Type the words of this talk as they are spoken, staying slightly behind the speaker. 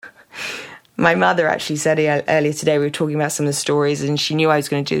My mother actually said earlier today, we were talking about some of the stories, and she knew I was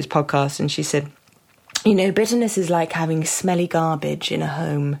going to do this podcast, and she said, you know, bitterness is like having smelly garbage in a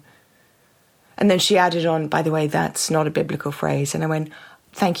home. And then she added on, by the way, that's not a biblical phrase. And I went,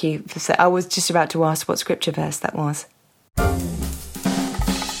 thank you. I was just about to ask what scripture verse that was. Come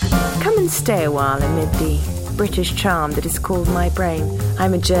and stay a while amid the British charm that is called my brain.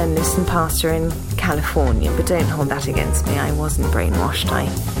 I'm a journalist and pastor in California, but don't hold that against me. I wasn't brainwashed. I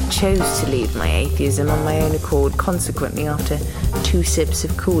chose to leave my atheism on my own accord, consequently after 2 sips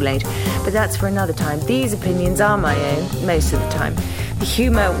of Kool-Aid. But that's for another time. These opinions are my own, most of the time. The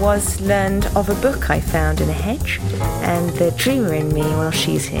humour was learned of a book I found in a hedge, and the dreamer in me, well,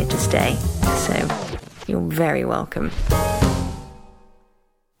 she's here to stay. So, you're very welcome.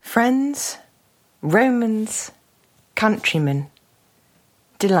 Friends, Romans, countrymen,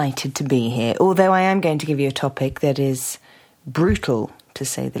 delighted to be here, although I am going to give you a topic that is brutal, to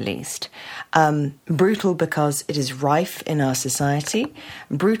say the least. Brutal because it is rife in our society,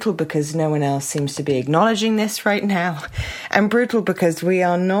 brutal because no one else seems to be acknowledging this right now, and brutal because we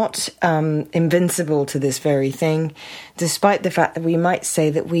are not invincible to this very thing, despite the fact that we might say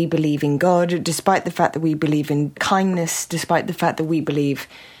that we believe in God, despite the fact that we believe in kindness, despite the fact that we believe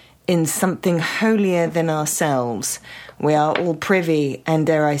in something holier than ourselves. We are all privy, and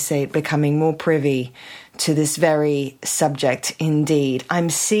dare I say it, becoming more privy to this very subject indeed.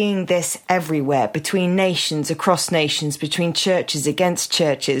 I'm seeing this everywhere, between nations, across nations, between churches, against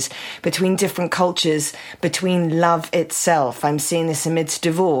churches, between different cultures, between love itself. I'm seeing this amidst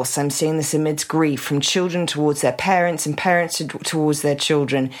divorce. I'm seeing this amidst grief, from children towards their parents and parents towards their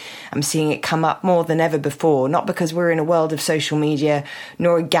children. I'm seeing it come up more than ever before, not because we're in a world of social media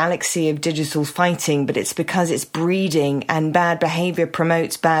nor a galaxy of digital fighting, but it's because it's breeding, and bad behaviour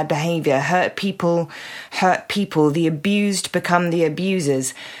promotes bad behaviour. Hurt people, the abused become the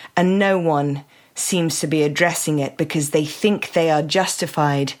abusers, and no one seems to be addressing it because they think they are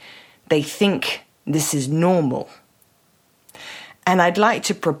justified. They think this is normal. And I'd like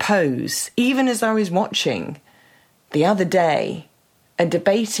to propose, even as I was watching the other day a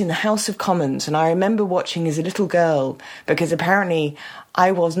debate in the House of Commons, and I remember watching as a little girl because apparently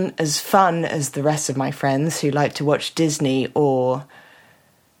I wasn't as fun as the rest of my friends who like to watch Disney or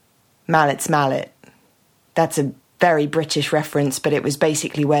Mallet's Mallet. That's a very British reference, but it was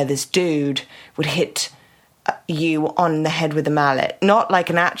basically where this dude would hit you on the head with a mallet. Not like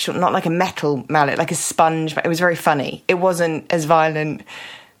a metal mallet, like a sponge. It was very funny. It wasn't as violent.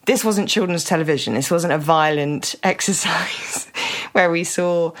 This wasn't children's television. This wasn't a violent exercise where we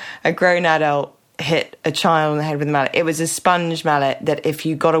saw a grown adult hit a child on the head with a mallet. It was a sponge mallet that if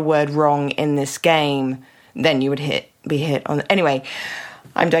you got a word wrong in this game, then you would be hit on. Anyway,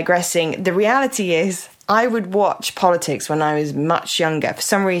 I'm digressing. The reality is, I would watch politics when I was much younger. For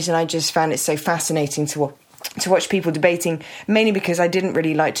some reason, I just found it so fascinating to watch people debating, mainly because I didn't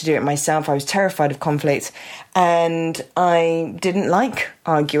really like to do it myself. I was terrified of conflict, and I didn't like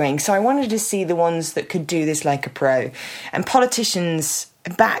arguing. So I wanted to see the ones that could do this like a pro. And politicians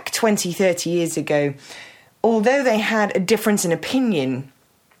back 20, 30 years ago, although they had a difference in opinion,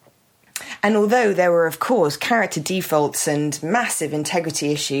 and although there were, of course, character defaults and massive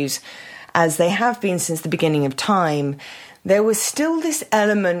integrity issues, as they have been since the beginning of time, there was still this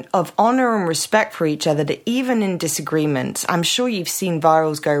element of honour and respect for each other that even in disagreement, I'm sure you've seen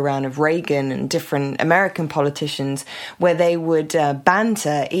virals go around of Reagan and different American politicians where they would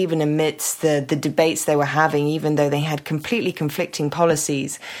banter even amidst the debates they were having, even though they had completely conflicting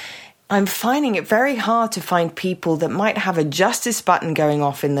policies. I'm finding it very hard to find people that might have a justice button going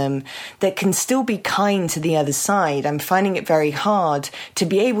off in them that can still be kind to the other side. I'm finding it very hard to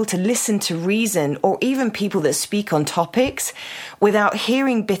be able to listen to reason, or even people that speak on topics without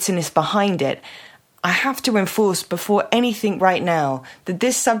hearing bitterness behind it. I have to enforce before anything right now that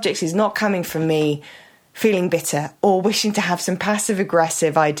this subject is not coming from me feeling bitter or wishing to have some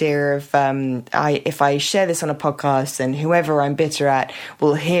passive-aggressive idea of if I share this on a podcast and whoever I'm bitter at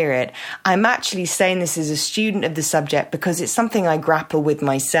will hear it. I'm actually saying this as a student of the subject because it's something I grapple with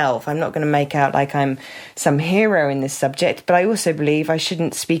myself. I'm not going to make out like I'm some hero in this subject, but I also believe I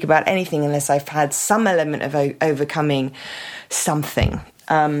shouldn't speak about anything unless I've had some element of overcoming something.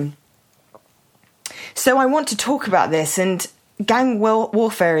 So I want to talk about this, and gang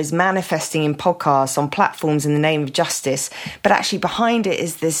warfare is manifesting in podcasts on platforms in the name of justice, but actually behind it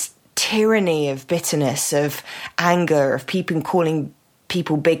is this tyranny of bitterness, of anger, of people calling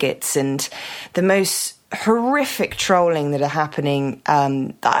people bigots. And the most horrific trolling that are happening.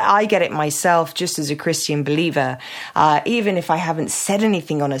 I get it myself just as a Christian believer. Even if I haven't said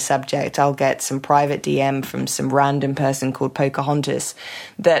anything on a subject, I'll get some private DM from some random person called Pocahontas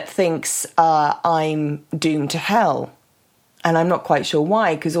that thinks I'm doomed to hell. And I'm not quite sure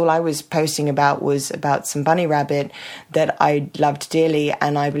why, because all I was posting about was about some bunny rabbit that I loved dearly,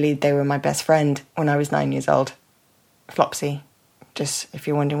 and I believed they were my best friend when I was 9 years old. Flopsy. Just if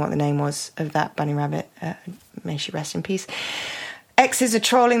you're wondering what the name was of that bunny rabbit, may she rest in peace. Exes are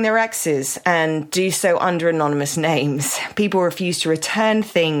trolling their exes and do so under anonymous names. People refuse to return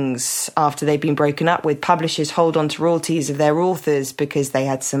things after they've been broken up with. Publishers hold on to royalties of their authors because they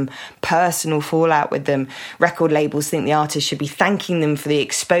had some personal fallout with them. Record labels think the artist should be thanking them for the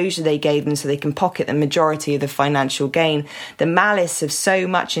exposure they gave them so they can pocket the majority of the financial gain. The malice of so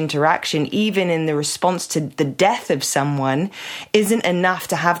much interaction, even in the response to the death of someone, isn't enough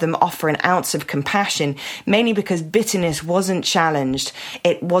to have them offer an ounce of compassion, mainly because bitterness wasn't challenged.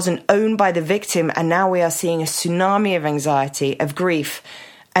 It wasn't owned by the victim, and now we are seeing a tsunami of anxiety, of grief,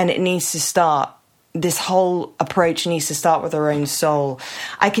 and it needs to start. This whole approach needs to start with our own soul.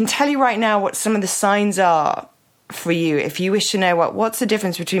 I can tell you right now what some of the signs are for you if you wish to know what's the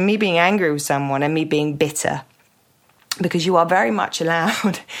difference between me being angry with someone and me being bitter, because you are very much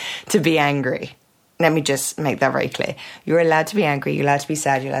allowed to be angry. Let me just make that very clear. You're allowed to be angry, you're allowed to be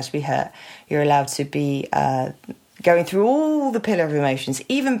sad, you're allowed to be hurt, you're allowed to be going through all the pillar of emotions,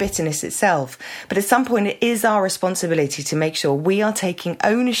 even bitterness itself. But at some point, it is our responsibility to make sure we are taking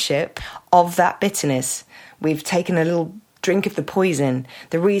ownership of that bitterness. We've taken a little drink of the poison.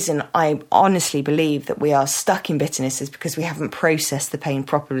 The reason I honestly believe that we are stuck in bitterness is because we haven't processed the pain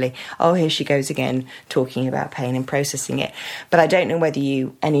properly. Oh, here she goes again, talking about pain and processing it. But I don't know whether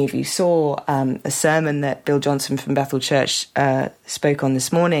any of you saw a sermon that Bill Johnson from Bethel Church spoke on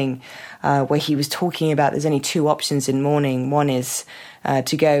this morning, where he was talking about there's only two options in mourning. One is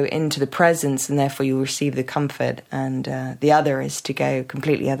to go into the presence and therefore you'll receive the comfort. And the other is to go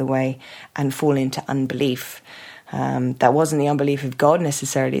completely other way and fall into unbelief. That wasn't the unbelief of God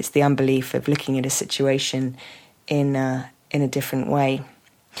necessarily. It's the unbelief of looking at a situation in a different way.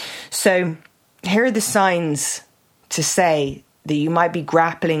 So here are the signs to say that you might be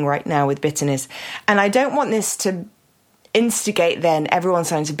grappling right now with bitterness. And I don't want this to instigate then everyone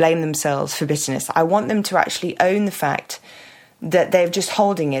starting to blame themselves for bitterness. I want them to actually own the fact that they're just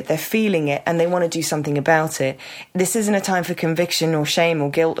holding it, they're feeling it, and they want to do something about it. This isn't a time for conviction or shame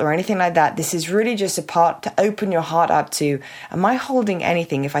or guilt or anything like that. This is really just a part to open your heart up to, am I holding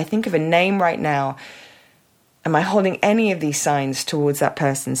anything? If I think of a name right now, am I holding any of these signs towards that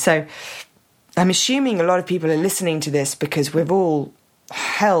person? So I'm assuming a lot of people are listening to this because we've all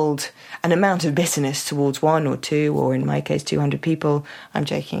held an amount of bitterness towards one or two, or in my case, 200 people. I'm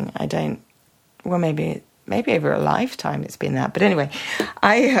joking. I don't. Well, maybe over a lifetime it's been that. But anyway,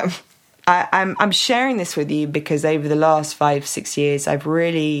 I'm sharing this with you because over the last 5-6 years, I've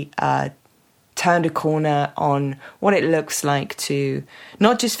really turned a corner on what it looks like to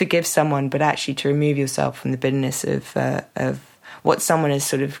not just forgive someone, but actually to remove yourself from the bitterness of what someone has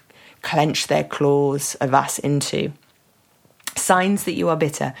sort of clenched their claws of us into. Signs that you are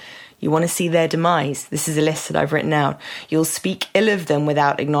bitter. You want to see their demise. This is a list that I've written out. You'll speak ill of them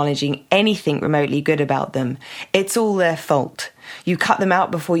without acknowledging anything remotely good about them. It's all their fault. You cut them out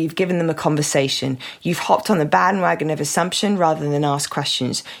before you've given them a conversation. You've hopped on the bandwagon of assumption rather than ask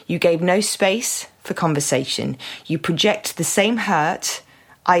questions. You gave no space for conversation. You project the same hurt,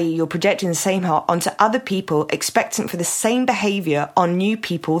 i.e. you're projecting the same hurt onto other people, expectant for the same behaviour on new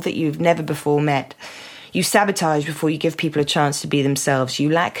people that you've never before met. You sabotage before you give people a chance to be themselves. You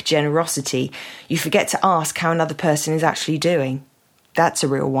lack generosity. You forget to ask how another person is actually doing. That's a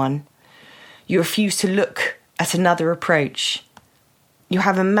real one. You refuse to look at another approach. You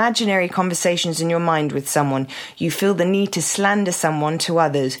have imaginary conversations in your mind with someone. You feel the need to slander someone to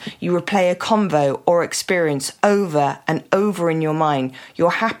others. You replay a convo or experience over and over in your mind.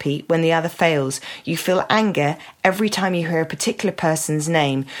 You're happy when the other fails. You feel anger every time you hear a particular person's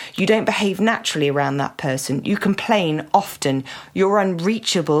name. You don't behave naturally around that person. You complain often. You're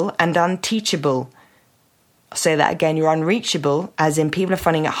unreachable and unteachable. I'll say that again, you're unreachable, as in people are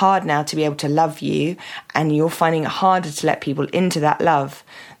finding it hard now to be able to love you, and you're finding it harder to let people into that love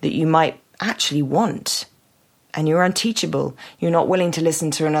that you might actually want. And you're unteachable. You're not willing to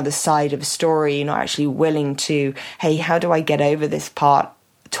listen to another side of a story. You're not actually willing to, hey, how do I get over this part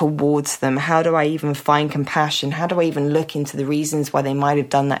towards them? How do I even find compassion? How do I even look into the reasons why they might have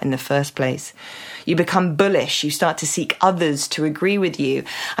done that in the first place? You become bullish. You start to seek others to agree with you.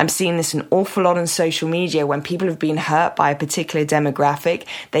 I'm seeing this an awful lot on social media. When people have been hurt by a particular demographic,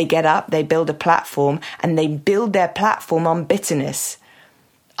 they get up, they build a platform, and they build their platform on bitterness.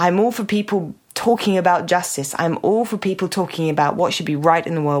 I'm all for people talking about justice. I'm all for people talking about what should be right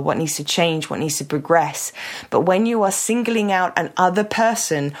in the world, what needs to change, what needs to progress. But when you are singling out an other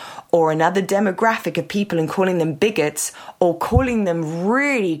person or another demographic of people and calling them bigots or calling them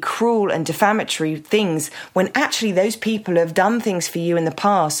really cruel and defamatory things, when actually those people have done things for you in the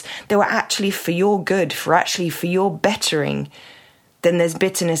past that were actually for your good, for your bettering, then there's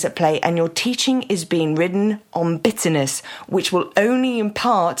bitterness at play. And your teaching is being ridden on bitterness, which will only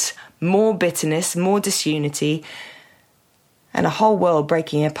impart more bitterness, more disunity, and a whole world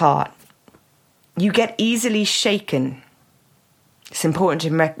breaking apart. You get easily shaken. It's important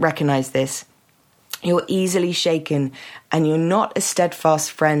to recognize this. You're easily shaken, and you're not a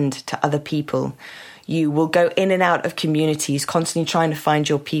steadfast friend to other people. You will go in and out of communities, constantly trying to find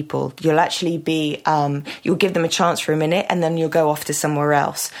your people. You'll actually be, you'll give them a chance for a minute, and then you'll go off to somewhere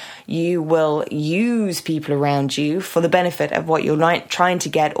else. You will use people around you for the benefit of what you're trying to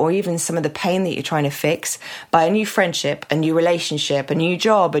get, or even some of the pain that you're trying to fix, by a new friendship, a new relationship, a new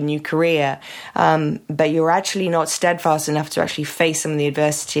job, a new career. But you're actually not steadfast enough to actually face some of the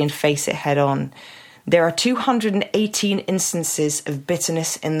adversity and face it head on. There are 218 instances of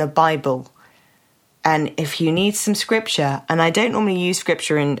bitterness in the Bible. And if you need some scripture, and I don't normally use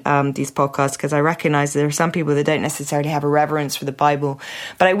scripture in these podcasts because I recognize there are some people that don't necessarily have a reverence for the Bible,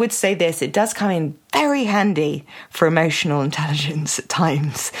 but I would say this, it does come in very handy for emotional intelligence at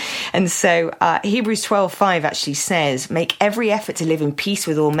times. And so Hebrews 12:5 actually says, make every effort to live in peace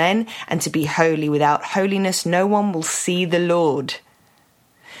with all men and to be holy. Without holiness, no one will see the Lord.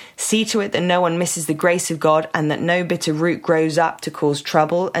 See to it that no one misses the grace of God and that no bitter root grows up to cause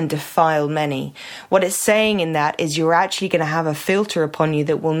trouble and defile many. What it's saying in that is you're actually going to have a filter upon you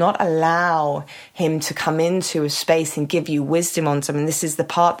that will not allow him to come into a space and give you wisdom on something. This is the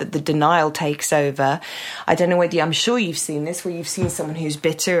part that the denial takes over. I don't know whether I'm sure you've seen this, where you've seen someone who's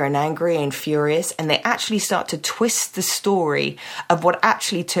bitter and angry and furious, and they actually start to twist the story of what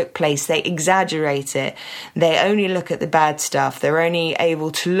actually took place. They exaggerate it. They only look at the bad stuff. They're only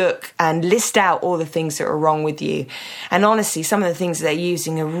able to look and list out all the things that are wrong with you. And honestly, some of the things they're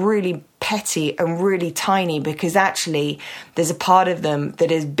using are really petty and really tiny, because actually there's a part of them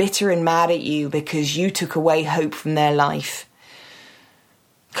that is bitter and mad at you because you took away hope from their life.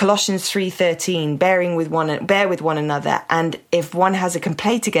 Colossians 3:13, bear with one another, and if one has a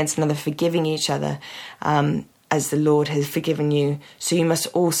complaint against another, forgiving each other, as the Lord has forgiven you, so you must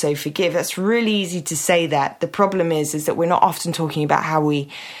also forgive. That's really easy to say that. The problem is that we're not often talking about how we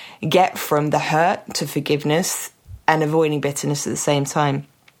get from the hurt to forgiveness and avoiding bitterness at the same time.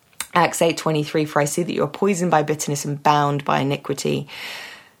 Acts 8:23, for I see that you are poisoned by bitterness and bound by iniquity.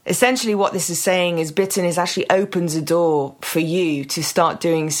 Essentially what this is saying is bitterness actually opens a door for you to start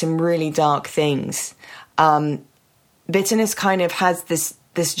doing some really dark things. Bitterness kind of has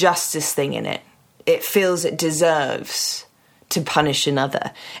this justice thing in it. It feels it deserves to punish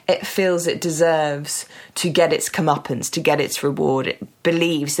another. It feels it deserves to get its comeuppance, to get its reward. It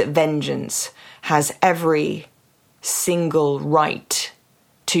believes that vengeance has every single right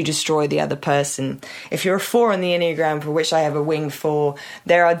to destroy the other person. If you're a 4 on the Enneagram, for which I have a wing 4,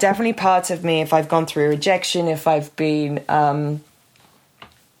 there are definitely parts of me, if I've gone through rejection, if I've been...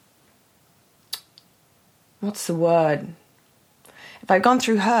 what's the word? If I've gone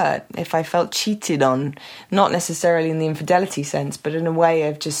through hurt, if I felt cheated on, not necessarily in the infidelity sense, but in a way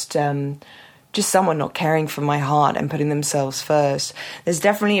of just someone not caring for my heart and putting themselves first, there's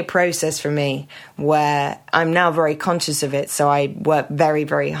definitely a process for me where I'm now very conscious of it, so I work very,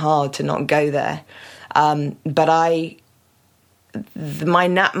 very hard to not go there. But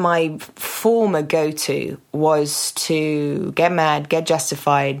my former go-to was to get mad, get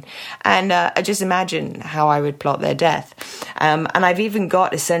justified, and I just imagine how I would plot their death. And I've even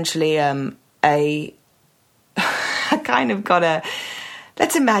got essentially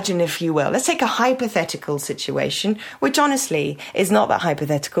let's imagine, if you will, let's take a hypothetical situation, which honestly is not that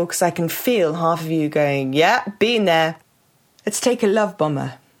hypothetical because I can feel half of you going, yeah, been there. Let's take a love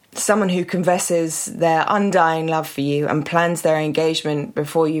bomber. Someone who confesses their undying love for you and plans their engagement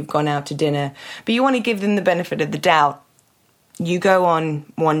before you've gone out to dinner, but you want to give them the benefit of the doubt. You go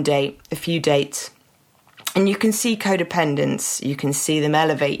on one date, a few dates, And you can see codependents, you can see them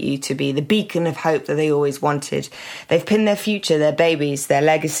elevate you to be the beacon of hope that they always wanted. They've pinned their future, their babies, their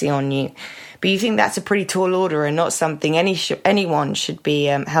legacy on you. But you think that's a pretty tall order and not something anyone should be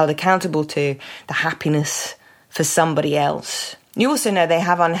held accountable to, the happiness for somebody else. You also know they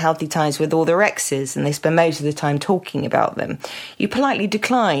have unhealthy ties with all their exes and they spend most of the time talking about them. You politely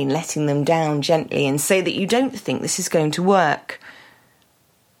decline, letting them down gently, and say that you don't think this is going to work.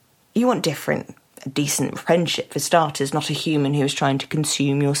 You want different. A decent friendship for starters, not a human who is trying to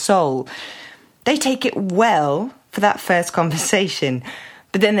consume your soul. They take it well for that first conversation,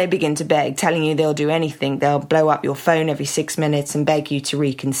 but then they begin to beg, telling you they'll do anything. They'll blow up your phone every 6 minutes and beg you to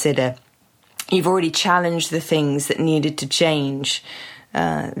reconsider. You've already challenged the things that needed to change,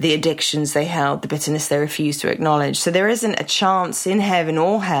 the addictions they held, the bitterness they refused to acknowledge. So there isn't a chance in heaven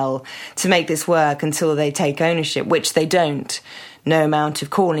or hell to make this work until they take ownership, which they don't. No amount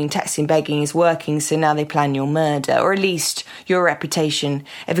of calling, texting, begging is working, so now they plan your murder, or at least your reputation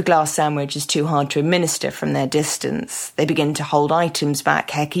if a glass sandwich is too hard to administer from their distance. They begin to hold items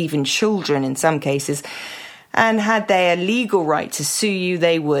back, heck, even children in some cases. And had they a legal right to sue you,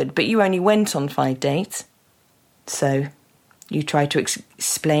 they would, but you only went on 5 dates. So you try to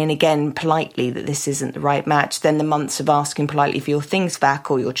explain again politely that this isn't the right match. Then the months of asking politely for your things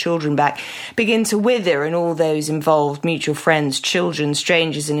back or your children back begin to wither, and all those involved, mutual friends, children,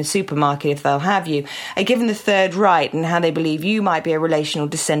 strangers in a supermarket, if they'll have you, are given the third right and how they believe you might be a relational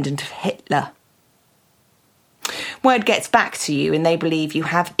descendant of Hitler. Word gets back to you and they believe you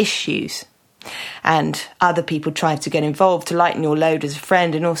have issues. And other people try to get involved to lighten your load as a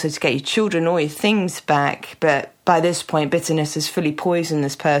friend and also to get your children or your things back. But by this point, bitterness has fully poisoned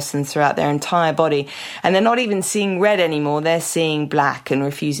this person throughout their entire body. And they're not even seeing red anymore. They're seeing black and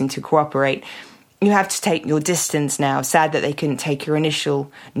refusing to cooperate. You have to take your distance now. Sad that they couldn't take your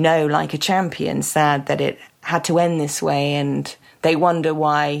initial no like a champion. Sad that it had to end this way. And they wonder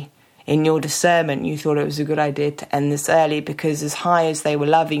why, in your discernment, you thought it was a good idea to end this early, because as high as they were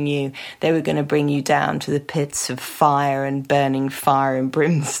loving you, they were going to bring you down to the pits of fire and burning fire and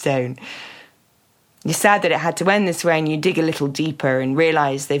brimstone. You're sad that it had to end this way, and you dig a little deeper and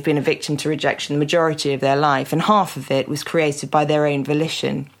realise they've been a victim to rejection the majority of their life, and half of it was created by their own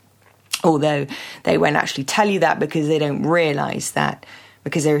volition. Although they won't actually tell you that because they don't realise that,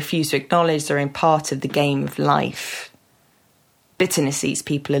 because they refuse to acknowledge their own part of the game of life. Bitterness eats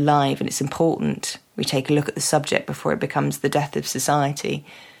people alive, and it's important we take a look at the subject before it becomes the death of society.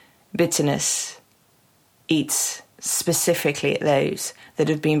 Bitterness eats specifically at those that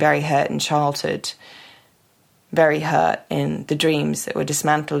have been very hurt in childhood, very hurt in the dreams that were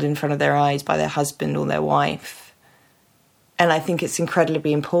dismantled in front of their eyes by their husband or their wife. And I think it's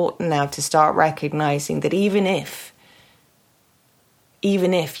incredibly important now to start recognising that even if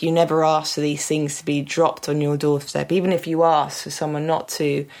you never ask for these things to be dropped on your doorstep, even if you ask for someone not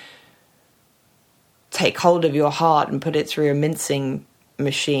to take hold of your heart and put it through a mincing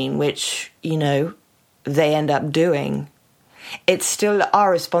machine, which, you know, they end up doing, it's still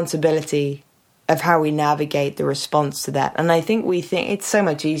our responsibility of how we navigate the response to that. And I think we think it's so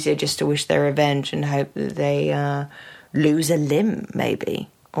much easier just to wish their revenge and hope that they lose a limb, maybe.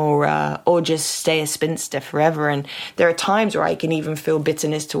 Or just stay a spinster forever. And there are times where I can even feel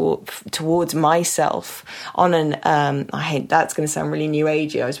bitterness towards myself on an, I hate that's going to sound really new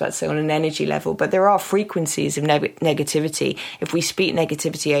agey, I was about to say on an energy level, but there are frequencies of negativity. If we speak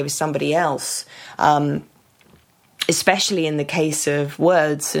negativity over somebody else, especially in the case of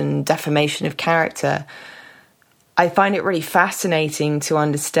words and defamation of character, I find it really fascinating to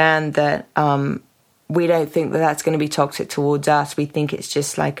understand that we don't think that that's going to be toxic towards us. We think it's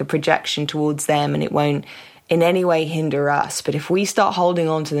just like a projection towards them and it won't in any way hinder us. But if we start holding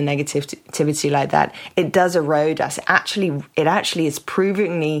on to the negativity like that, it does erode us. It actually is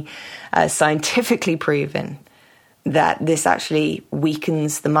provingly, scientifically proven that this actually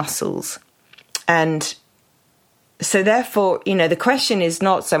weakens the muscles. And so therefore, you know, the question is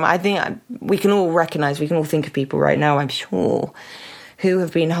not so much, I think we can all recognise, we can all think of people right now, I'm sure, who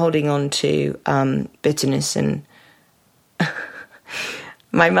have been holding on to bitterness. And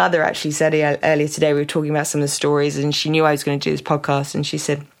my mother actually said earlier today, we were talking about some of the stories, and she knew I was going to do this podcast, and she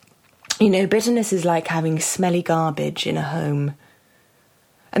said, you know, bitterness is like having smelly garbage in a home.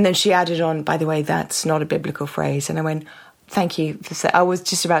 And then she added on, by the way, that's not a biblical phrase. And I went, thank you. I was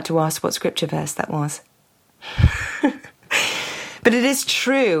just about to ask what scripture verse that was. But it is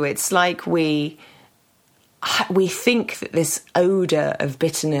true. It's like we we think that this odour of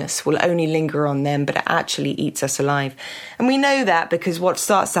bitterness will only linger on them, but it actually eats us alive. And we know that because what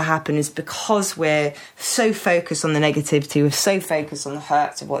starts to happen is because we're so focused on the negativity, we're so focused on the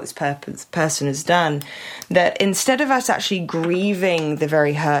hurts of what this person has done, that instead of us actually grieving the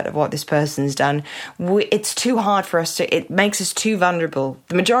very hurt of what this person's done, it's too hard for us to, it makes us too vulnerable.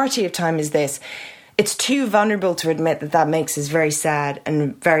 The majority of time is this. It's too vulnerable to admit that makes us very sad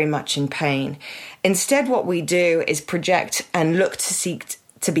and very much in pain. Instead, what we do is project and look to seek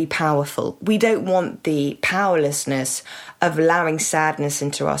to be powerful. We don't want the powerlessness of allowing sadness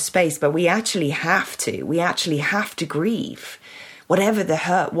into our space, but we actually have to. We actually have to grieve, whatever the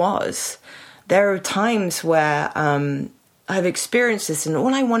hurt was. There are times where I've experienced this, and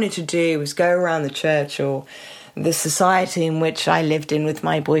all I wanted to do was go around the church or the society in which I lived in with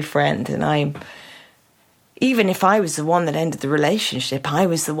my boyfriend, and even if I was the one that ended the relationship, I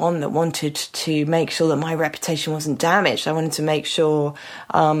was the one that wanted to make sure that my reputation wasn't damaged. I wanted to make sure,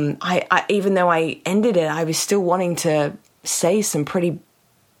 even though I ended it, I was still wanting to say some pretty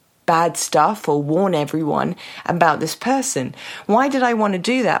bad stuff or warn everyone about this person. Why did I want to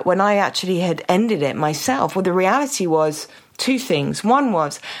do that when I actually had ended it myself? Well, the reality was two things. One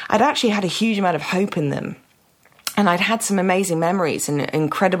was I'd actually had a huge amount of hope in them, and I'd had some amazing memories and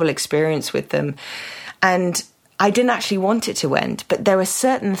incredible experience with them. And I didn't actually want it to end, but there were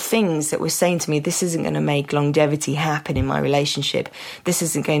certain things that were saying to me, this isn't going to make longevity happen in my relationship. This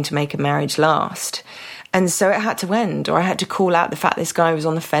isn't going to make a marriage last. And so it had to end, or I had to call out the fact this guy was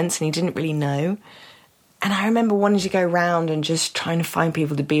on the fence and he didn't really know. And I remember wanting to go around and just trying to find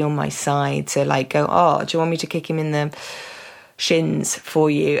people to be on my side, to go, oh, do you want me to kick him in the shins for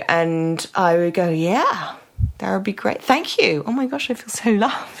you? And I would go, yeah, that would be great. Thank you. Oh my gosh, I feel so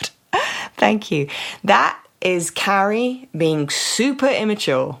loved. Thank you. That is Carrie being super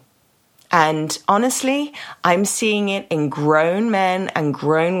immature. And honestly, I'm seeing it in grown men and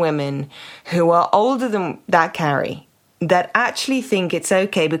grown women who are older than that Carrie, that actually think it's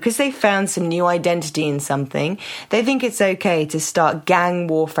okay because they found some new identity in something. They think it's okay to start gang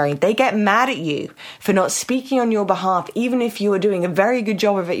warfare. They get mad at you for not speaking on your behalf, even if you are doing a very good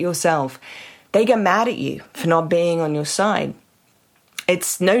job of it yourself. They get mad at you for not being on your side.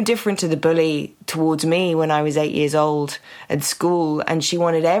 It's no different to the bully towards me when I was 8 years old at school, and she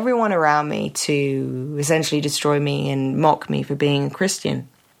wanted everyone around me to essentially destroy me and mock me for being a Christian.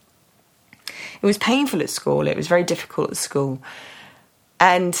 It was painful at school. It was very difficult at school.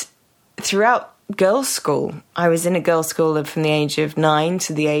 And throughout girls' school, I was in a girls' school from the age of 9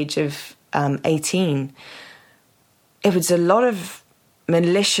 to the age of 18. It was a lot of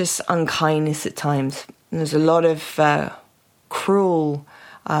malicious unkindness at times. There was a lot of cruel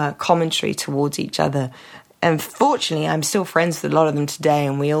commentary towards each other. And fortunately, I'm still friends with a lot of them today,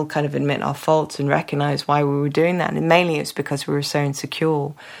 and we all kind of admit our faults and recognise why we were doing that. And mainly it's because we were so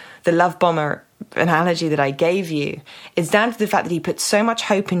insecure. The love bomber analogy that I gave you is down to the fact that he put so much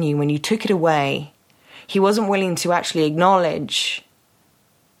hope in you. When you took it away, he wasn't willing to actually acknowledge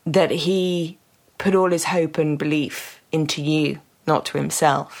that he put all his hope and belief into you, not to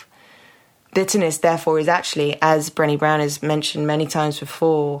himself. Bitterness, therefore, is actually, as Brené Brown has mentioned many times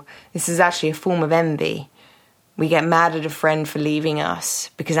before, this is actually a form of envy. We get mad at a friend for leaving us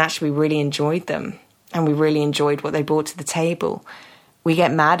because actually we really enjoyed them and we really enjoyed what they brought to the table. We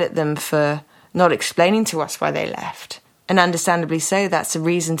get mad at them for not explaining to us why they left. And understandably so, that's a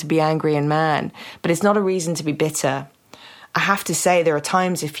reason to be angry and mad, but it's not a reason to be bitter. I have to say there are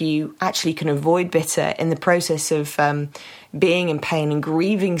times if you actually can avoid bitter in the process of being in pain and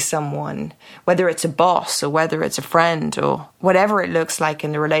grieving someone, whether it's a boss or whether it's a friend or whatever it looks like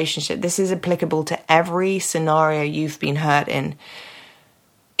in the relationship. This is applicable to every scenario you've been hurt in.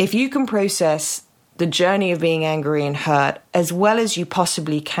 If you can process the journey of being angry and hurt as well as you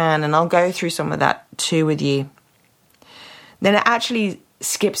possibly can, and I'll go through some of that too with you, then it actually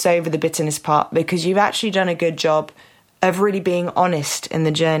skips over the bitterness part because you've actually done a good job of really being honest in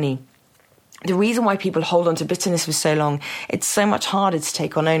the journey. The reason why people hold on to bitterness for so long, it's so much harder to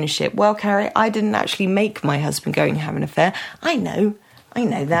take on ownership. Well, Carrie, I didn't actually make my husband go and have an affair. I know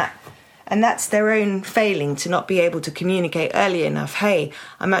that. And that's their own failing to not be able to communicate early enough. Hey,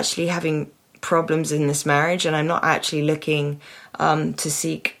 I'm actually having problems in this marriage and I'm not actually looking to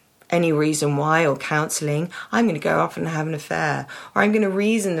seek any reason why or counselling. I'm going to go off and have an affair. Or I'm going to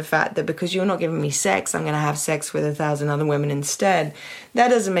reason the fact that because you're not giving me sex, I'm going to have sex with 1,000 other women instead. That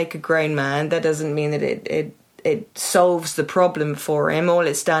doesn't make a grown man. That doesn't mean that it solves the problem for him. All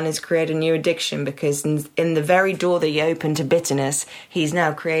it's done is create a new addiction because in the very door that you open to bitterness, he's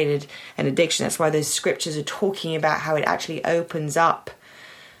now created an addiction. That's why those scriptures are talking about how it actually opens up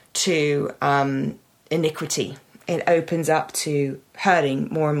to iniquity. It opens up to hurting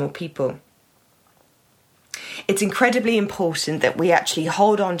more and more people. It's incredibly important that we actually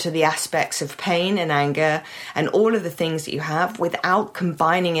hold on to the aspects of pain and anger and all of the things that you have without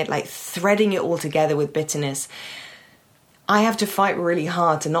combining it, like threading it all together with bitterness. I have to fight really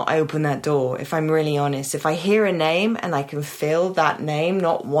hard to not open that door, if I'm really honest. If I hear a name and I can feel that name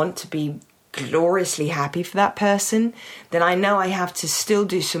not want to be gloriously happy for that person, then I know I have to still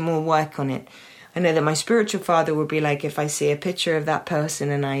do some more work on it. I know that my spiritual father would be like, if I see a picture of that person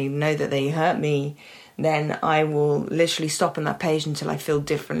and I know that they hurt me, then I will literally stop on that page until I feel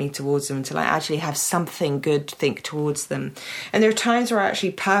differently towards them, until I actually have something good to think towards them. And there are times where I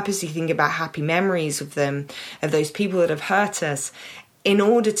actually purposely think about happy memories of them, of those people that have hurt us, in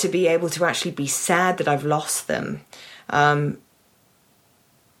order to be able to actually be sad that I've lost them. One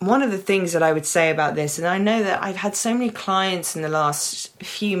of the things that I would say about this, and I know that I've had so many clients in the last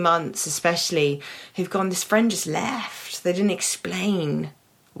few months especially who've gone, this friend just left. They didn't explain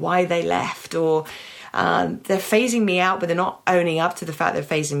why they left, or they're phasing me out, but they're not owning up to the fact they're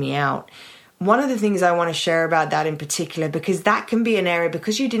phasing me out. One of the things I want to share about that in particular, because that can be an area,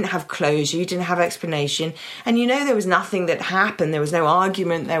 because you didn't have closure, you didn't have explanation, and you know there was nothing that happened, there was no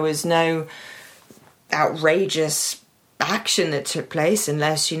argument, there was no outrageous action that took place,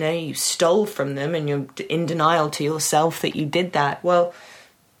 unless, you know, you stole from them and you're in denial to yourself that you did that. Well,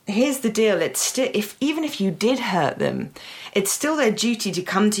 here's the deal. It's still, even if you did hurt them, it's still their duty to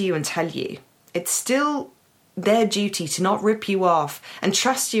come to you and tell you. It's still their duty to not rip you off and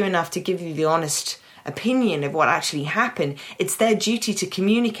trust you enough to give you the honest opinion of what actually happened. It's their duty to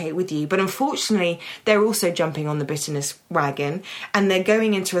communicate with you. But unfortunately, they're also jumping on the bitterness wagon, and they're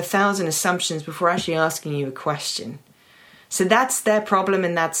going into 1,000 assumptions before actually asking you a question. So that's their problem,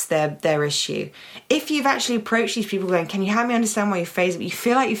 and that's their issue. If you've actually approached these people going, can you help me understand why you're phasing me? You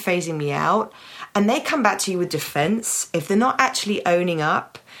feel like you're phasing me out, and they come back to you with defense. If they're not actually owning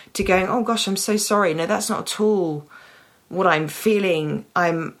up to going, oh gosh, I'm so sorry. No, that's not at all what I'm feeling.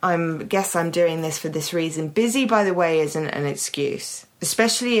 Guess I'm doing this for this reason. Busy, by the way, isn't an excuse,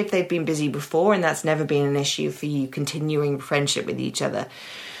 especially if they've been busy before and that's never been an issue for you continuing friendship with each other.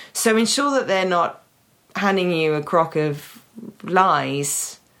 So ensure that they're not handing you a crock of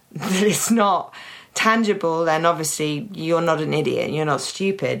lies that is not tangible, and obviously you're not an idiot, you're not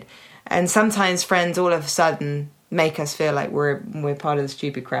stupid. And sometimes friends all of a sudden make us feel like we're part of the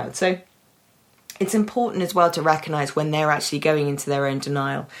stupid crowd. So it's important as well to recognise when they're actually going into their own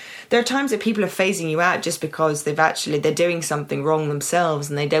denial. There are times that people are phasing you out just because they're doing something wrong themselves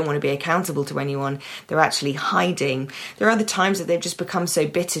and they don't want to be accountable to anyone. They're actually hiding. There are other times that they've just become so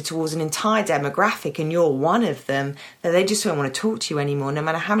bitter towards an entire demographic, and you're one of them, that they just don't want to talk to you anymore, no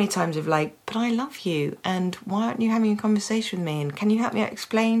matter how many times they've like, but I love you, and why aren't you having a conversation with me? And can you help me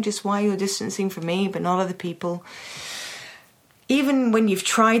explain just why you're distancing from me but not other people? Even when you've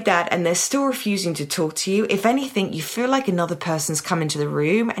tried that and they're still refusing to talk to you, if anything, you feel like another person's come into the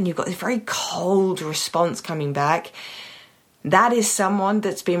room and you've got this very cold response coming back. That is someone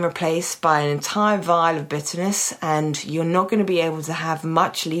that's been replaced by an entire vial of bitterness, and you're not going to be able to have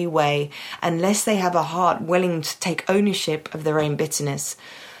much leeway unless they have a heart willing to take ownership of their own bitterness.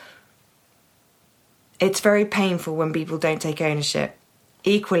 It's very painful when people don't take ownership.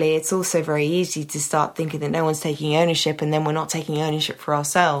 Equally, it's also very easy to start thinking that no one's taking ownership, and then we're not taking ownership for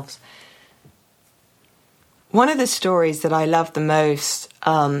ourselves. One of the stories that I love the most,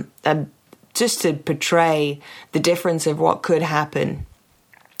 just to portray the difference of what could happen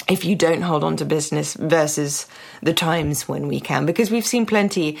if you don't hold on to business versus the times when we can, because we've seen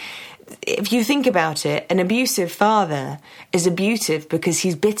plenty. If you think about it, an abusive father is abusive because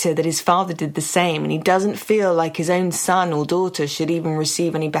he's bitter that his father did the same, and he doesn't feel like his own son or daughter should even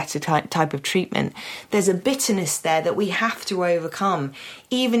receive any better type of treatment. There's a bitterness there that we have to overcome,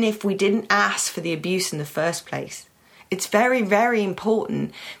 even if we didn't ask for the abuse in the first place. It's very, very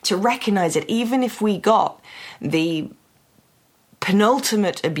important to recognise that even if we got the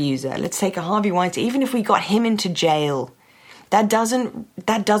penultimate abuser, let's take a Harvey Weinstein, even if we got him into jail, that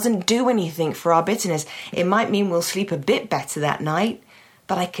doesn't do anything for our bitterness. It might mean we'll sleep a bit better that night,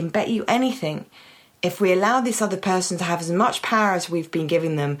 but I can bet you anything, if we allow this other person to have as much power as we've been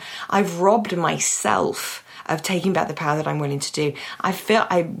giving them, I've robbed myself of taking back the power that I'm willing to do.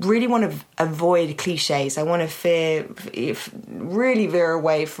 I really want to avoid cliches. I want to really veer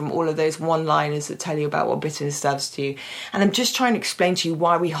away from all of those one-liners that tell you about what bitterness does to you. And I'm just trying to explain to you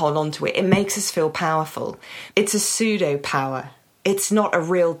why we hold on to it. It makes us feel powerful. It's a pseudo power. It's not a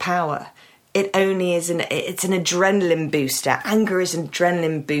real power. It only is it's an adrenaline booster. Anger is an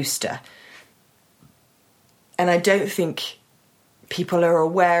adrenaline booster. And I don't think People are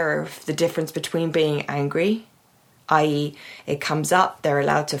aware of the difference between being angry, i.e. it comes up, they're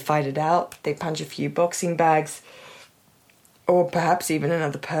allowed to fight it out, they punch a few boxing bags, or perhaps even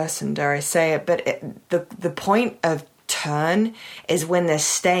another person, dare I say it. But the point of turn is when they're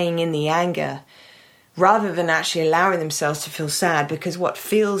staying in the anger rather than actually allowing themselves to feel sad, because what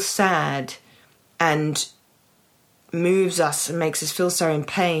feels sad and moves us and makes us feel so in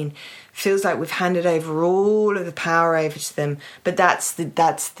pain feels like we've handed over all of the power over to them. But that's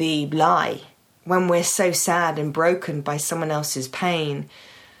the lie. When we're so sad and broken by someone else's pain,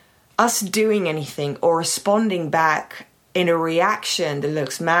 us doing anything or responding back in a reaction that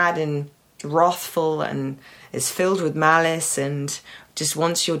looks mad and wrathful and is filled with malice and just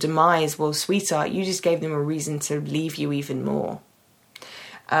wants your demise, well, sweetheart, you just gave them a reason to leave you even more.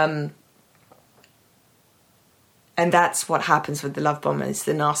 And that's what happens with the love bombers,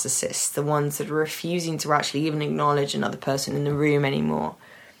 the narcissists, the ones that are refusing to actually even acknowledge another person in the room anymore.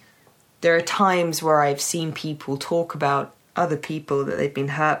 There are times where I've seen people talk about other people that they've been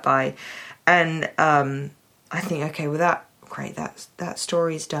hurt by, and I think, okay, well, that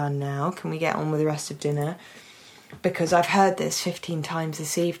story's done now. Can we get on with the rest of dinner? Because I've heard this 15 times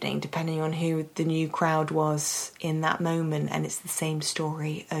this evening, depending on who the new crowd was in that moment, and it's the same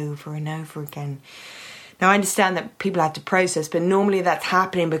story over and over again. Now, I understand that people have to process, but normally that's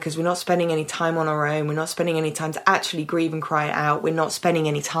happening because we're not spending any time on our own. We're not spending any time to actually grieve and cry it out. We're not spending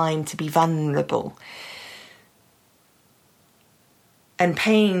any time to be vulnerable. And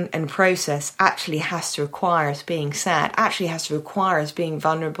pain and process actually has to require us being sad, actually has to require us being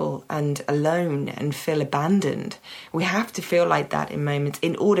vulnerable and alone and feel abandoned. We have to feel like that in moments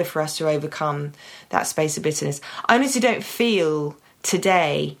in order for us to overcome that space of bitterness. I honestly don't feel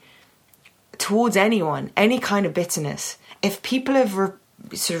today towards anyone any kind of bitterness. If people have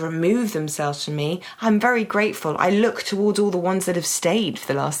sort of removed themselves from me, I'm very grateful. I look towards all the ones that have stayed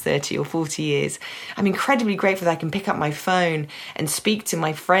for the last 30 or 40 years. I'm incredibly grateful that I can pick up my phone and speak to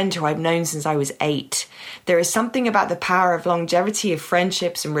my friend who I've known since I was 8. There is something about the power of longevity of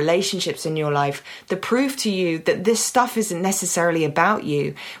friendships and relationships in your life that prove to you that this stuff isn't necessarily about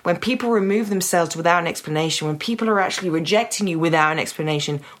you. When people remove themselves without an explanation, when people are actually rejecting you without an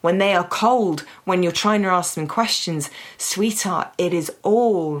explanation, when they are cold, when you're trying to ask them questions, sweetheart, it is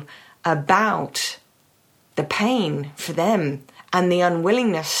all about the pain for them and the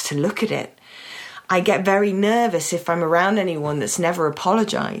unwillingness to look at it. I get very nervous if I'm around anyone that's never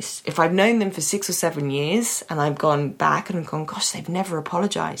apologised. If I've known them for 6 or 7 years and I've gone back and I've gone, gosh, they've never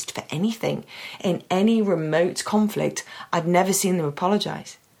apologised for anything. In any remote conflict, I've never seen them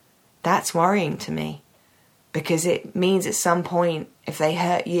apologise. That's worrying to me, because it means at some point, if they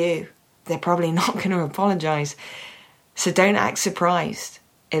hurt you, they're probably not going to apologise. So don't act surprised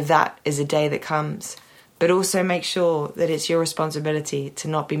if that is a day that comes. But also make sure that it's your responsibility to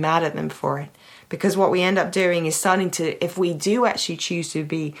not be mad at them for it. Because what we end up doing is starting to, if we do actually choose to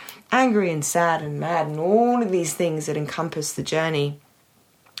be angry and sad and mad and all of these things that encompass the journey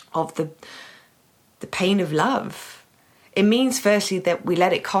of the pain of love, it means firstly that we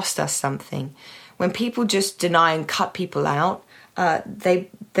let it cost us something. When people just deny and cut people out,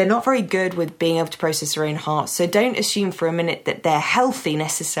 they're not very good with being able to process their own hearts. So don't assume for a minute that they're healthy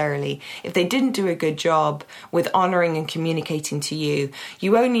necessarily. If they didn't do a good job with honouring and communicating to you,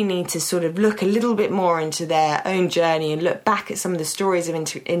 you only need to sort of look a little bit more into their own journey and look back at some of the stories of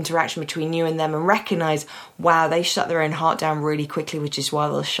interaction between you and them and recognise, wow, they shut their own heart down really quickly, which is why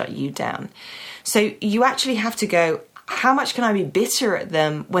they'll shut you down. So you actually have to go, how much can I be bitter at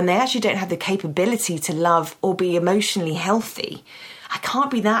them when they actually don't have the capability to love or be emotionally healthy? I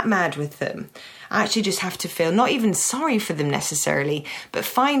can't be that mad with them. I actually just have to feel not even sorry for them necessarily, but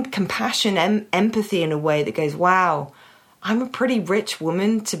find compassion and empathy in a way that goes, wow, I'm a pretty rich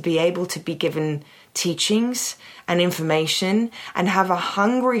woman to be able to be given teachings and information and have a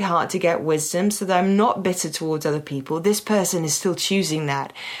hungry heart to get wisdom so that I'm not bitter towards other people. This person is still choosing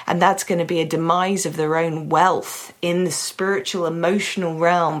that, and that's going to be a demise of their own wealth in the spiritual, emotional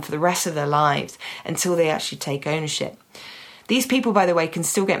realm for the rest of their lives until they actually take ownership. These people, by the way, can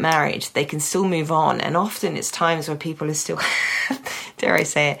still get married. They can still move on, and often it's times where people are still, dare I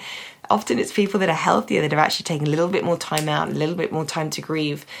say it, often it's people that are healthier that have actually taken a little bit more time out, a little bit more time to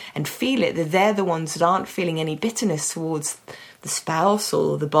grieve and feel it, that they're the ones that aren't feeling any bitterness towards the spouse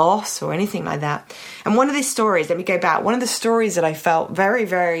or the boss or anything like that. And one of these stories, let me go back, one of the stories that I felt very,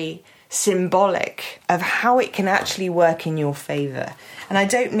 very symbolic of how it can actually work in your favour. And I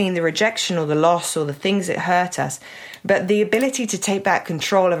don't mean the rejection or the loss or the things that hurt us, but the ability to take back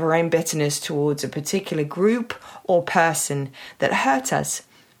control of our own bitterness towards a particular group or person that hurt us.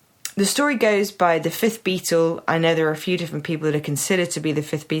 The story goes by the fifth Beatle. I know there are a few different people that are considered to be the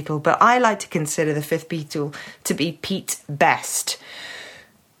fifth Beatle, but I like to consider the fifth Beatle to be Pete Best,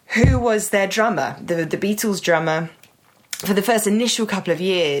 who was their drummer, the Beatles' drummer, for the first initial couple of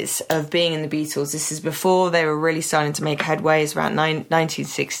years of being in the Beatles. This is before they were really starting to make headways, around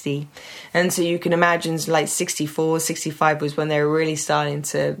 1960. And so you can imagine like 64, 65 was when they were really starting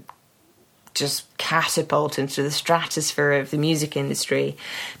to just catapult into the stratosphere of the music industry.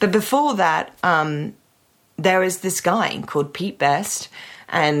 But before that, there was this guy called Pete Best,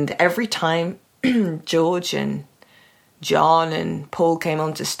 and every time George and John and Paul came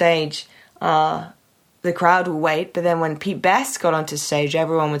onto stage, the crowd would wait, but then when Pete Best got onto stage,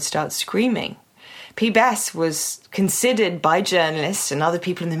 everyone would start screaming. Pete Best was considered by journalists and other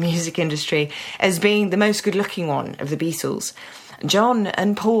people in the music industry as being the most good-looking one of the Beatles. John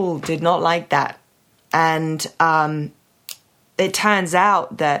and Paul did not like that. And it turns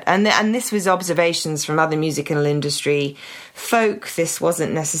out that, and this was observations from other musical industry folk, this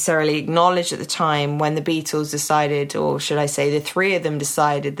wasn't necessarily acknowledged at the time when the Beatles decided, or should I say the three of them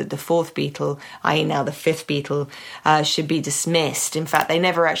decided, that the fourth Beatle, i.e. now the fifth Beatle, should be dismissed. In fact, they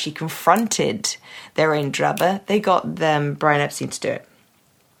never actually confronted their own drummer. They got Brian Epstein to do it.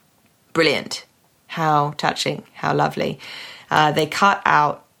 Brilliant. How touching. How lovely. They cut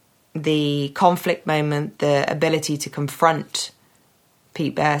out the conflict moment, the ability to confront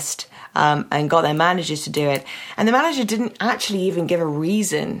Pete Best, and got their managers to do it. And the manager didn't actually even give a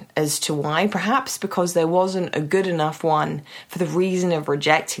reason as to why, perhaps because there wasn't a good enough one for the reason of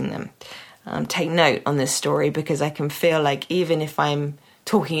rejecting them. Take note on this story, because I can feel like even if I'm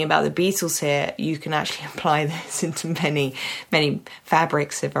talking about the Beatles here, you can actually apply this into many, many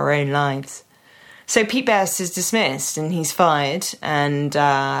fabrics of our own lives. So Pete Best is dismissed and he's fired, and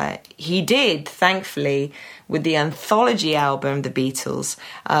he did, thankfully, with the anthology album, The Beatles,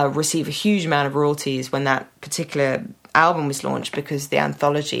 receive a huge amount of royalties when that particular album was launched, because the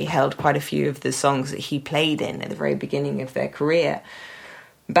anthology held quite a few of the songs that he played in at the very beginning of their career.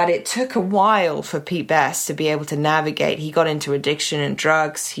 But it took a while for Pete Best to be able to navigate. He got into addiction and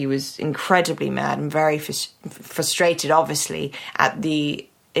drugs. He was incredibly mad and very frustrated, obviously, at the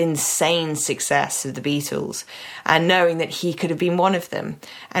insane success of the Beatles, and knowing that he could have been one of them,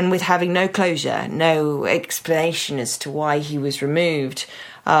 and with having no closure, no explanation as to why he was removed.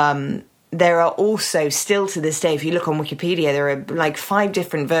 There are also, still to this day, if you look on Wikipedia, there are like 5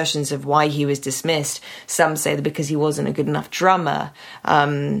 different versions of why he was dismissed. Some say that because he wasn't a good enough drummer.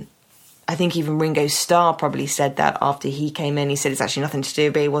 I think even Ringo Starr probably said that after he came in. He said it's actually nothing to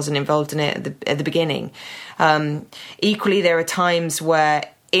do, but he wasn't involved in it at the beginning. Equally, there are times where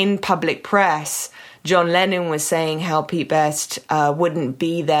in public press, John Lennon was saying how Pete Best wouldn't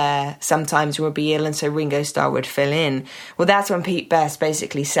be there. Sometimes he would be ill, and so Ringo Starr would fill in. Well, that's when Pete Best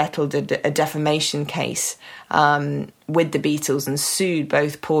basically settled a defamation case with the Beatles and sued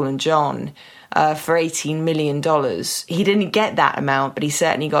both Paul and John for $18 million. He didn't get that amount, but he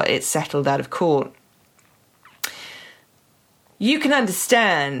certainly got it settled out of court. You can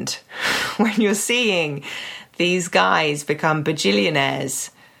understand when you're seeing these guys become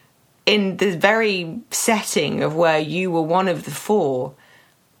bajillionaires in the very setting of where you were one of the 4,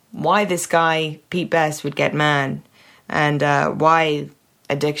 why this guy, Pete Best, would get mad, and why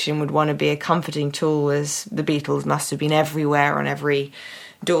addiction would want to be a comforting tool, as the Beatles must have been everywhere, on every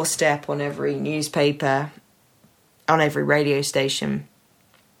doorstep, on every newspaper, on every radio station.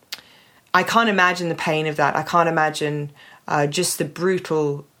 I can't imagine the pain of that. I can't imagine just the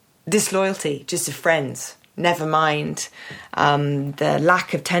brutal disloyalty just of friends. Never mind the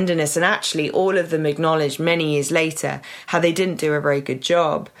lack of tenderness. And actually, all of them acknowledged many years later how they didn't do a very good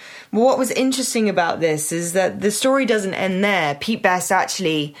job. But what was interesting about this is that the story doesn't end there. Pete Best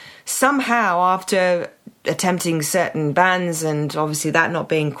actually, somehow, after attempting certain bands, and obviously that not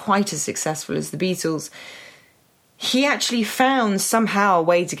being quite as successful as the Beatles, he actually found somehow a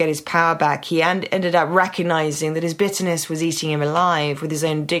way to get his power back. He ended up recognizing that his bitterness was eating him alive with his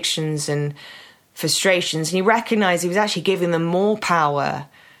own addictions and frustrations, and he recognized he was actually giving them more power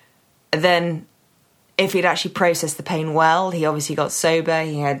than if he'd actually processed the pain well. He obviously got sober,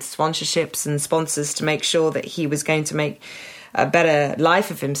 he had sponsorships and sponsors to make sure that he was going to make a better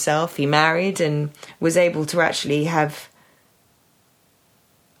life of himself. He married and was able to actually have,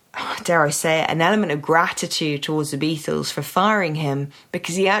 dare I say it, an element of gratitude towards the Beatles for firing him,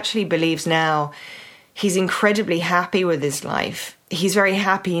 because he actually believes now he's incredibly happy with his life. He's very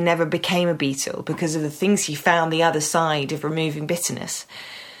happy he never became a Beatle because of the things he found the other side of removing bitterness.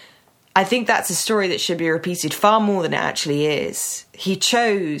 I think that's a story that should be repeated far more than it actually is. He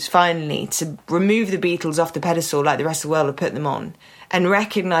chose, finally, to remove the Beatles off the pedestal like the rest of the world had put them on, and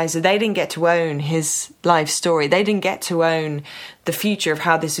recognise that they didn't get to own his life story. They didn't get to own the future of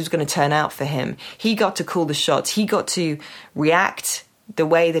how this was going to turn out for him. He got to call the shots. He got to react the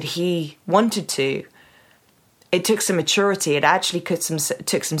way that he wanted to. It took some maturity. It actually took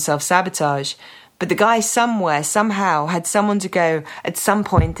some self-sabotage. But the guy somewhere, somehow, had someone to go, at some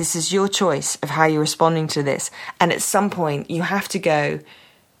point, this is your choice of how you're responding to this. And at some point, you have to go,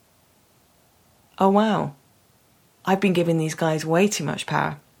 oh, wow, I've been giving these guys way too much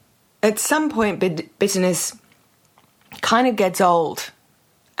power. At some point, bitterness kind of gets old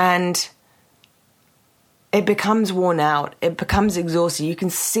and it becomes worn out. It becomes exhausted. You can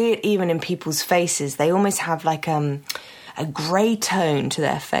see it even in people's faces. They almost have like a grey tone to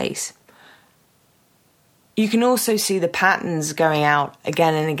their face. You can also see the patterns going out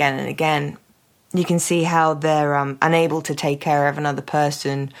again and again and again. You can see how they're unable to take care of another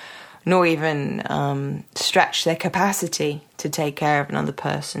person, nor even stretch their capacity to take care of another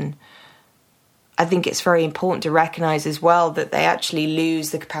person. I think it's very important to recognise as well that they actually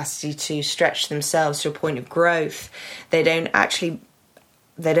lose the capacity to stretch themselves to a point of growth. They don't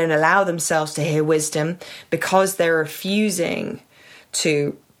allow themselves to hear wisdom because they're refusing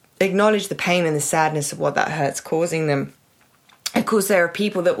to acknowledge the pain and the sadness of what that hurt's causing them. Of course, there are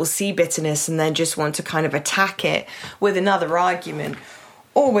people that will see bitterness and then just want to kind of attack it with another argument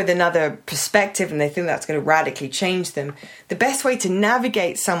or with another perspective, and they think that's going to radically change them. The best way to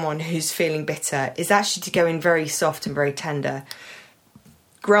navigate someone who's feeling bitter is actually to go in very soft and very tender.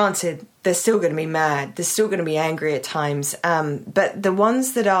 Granted, they're still going to be mad, they're still going to be angry at times, but the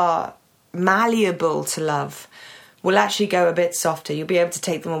ones that are malleable to love will actually go a bit softer. You'll be able to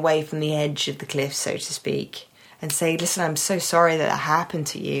take them away from the edge of the cliff, so to speak, and say, listen, I'm so sorry that happened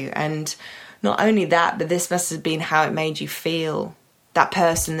to you. And not only that, but this must have been how it made you feel. That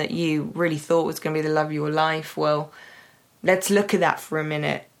person that you really thought was going to be the love of your life, well, let's look at that for a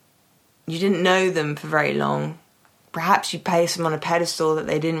minute. You didn't know them for very long. Perhaps you placed them on a pedestal that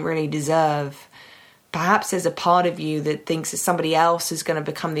they didn't really deserve. Perhaps there's a part of you that thinks that somebody else is going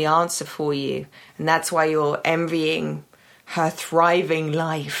to become the answer for you, and that's why you're envying her thriving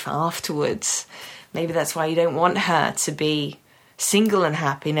life afterwards. Maybe that's why you don't want her to be single and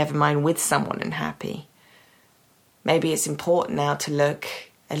happy, never mind with someone and happy. Maybe it's important now to look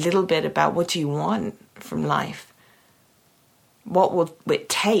a little bit about what do you want from life? What will it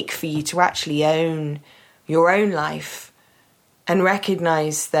take for you to actually own your own life and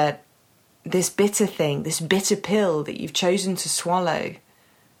recognise that this bitter thing, this bitter pill that you've chosen to swallow,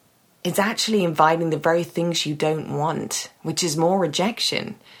 is actually inviting the very things you don't want, which is more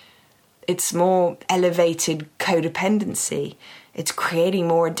rejection. It's more elevated codependency. It's creating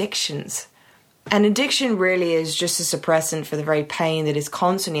more addictions. And addiction really is just a suppressant for the very pain that is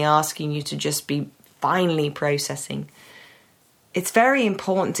constantly asking you to just be finally processing. It's very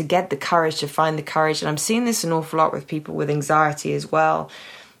important to get the courage, to find the courage, and I'm seeing this an awful lot with people with anxiety as well,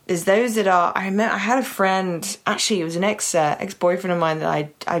 is those that are, I had a friend, actually it was an ex-boyfriend of mine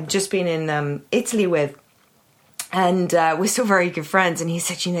that I'd just been in Italy with, and we're still very good friends, and he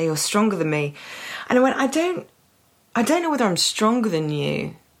said, you know, you're stronger than me. And I went, I don't know whether I'm stronger than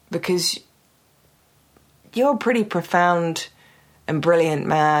you, because you're a pretty profound and brilliant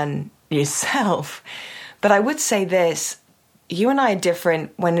man yourself. But I would say this, you and I are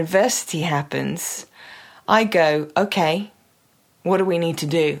different. When adversity happens, I go, okay, what do we need to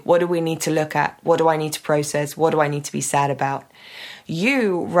do? What do we need to look at? What do I need to process? What do I need to be sad about?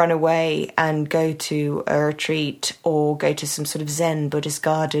 You run away and go to a retreat or go to some sort of Zen Buddhist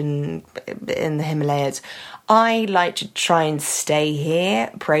garden in the Himalayas. I like to try and stay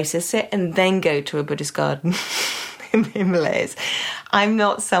here, process it, and then go to a Buddhist garden in the Himalayas. I'm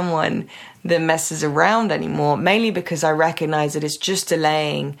not someone that messes around anymore, mainly because I recognize that it's just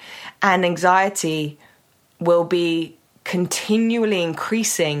delaying, and anxiety will be continually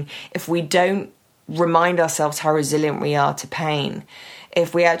increasing if we don't remind ourselves how resilient we are to pain.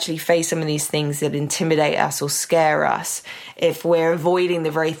 If we actually face some of these things that intimidate us or scare us, if we're avoiding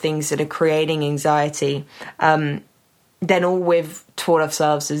the very things that are creating anxiety, then all we've taught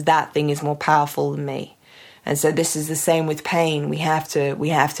ourselves is that thing is more powerful than me. And so this is the same with pain. We have to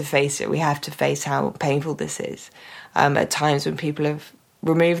face it. We have to face how painful this is. At times when people have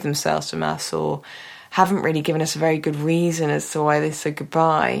removed themselves from us or haven't really given us a very good reason as to why they said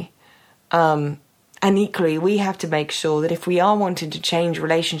goodbye. And equally, we have to make sure that if we are wanting to change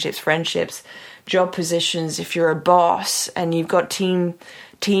relationships, friendships, job positions, if you're a boss and you've got team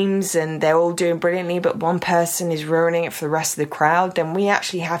teams and they're all doing brilliantly, but one person is ruining it for the rest of the crowd, then we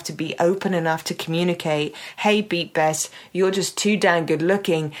actually have to be open enough to communicate, hey, Beat Best, you're just too damn good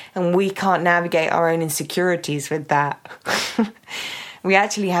looking and we can't navigate our own insecurities with that. We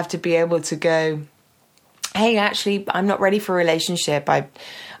actually have to be able to go, hey, actually, I'm not ready for a relationship.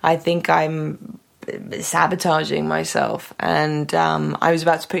 I think I'm sabotaging myself, and I was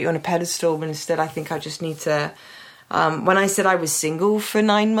about to put you on a pedestal, but instead I think I just need to... when I said I was single for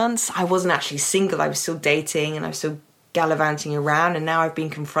 9 months, I wasn't actually single. I was still dating and I was still gallivanting around, and now I've been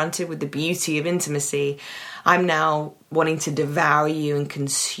confronted with the beauty of intimacy. I'm now wanting to devour you and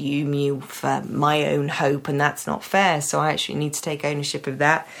consume you for my own hope, and that's not fair. So I actually need to take ownership of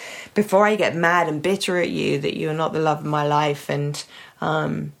that before I get mad and bitter at you that you're not the love of my life. And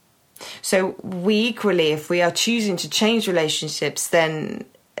so we equally, if we are choosing to change relationships, then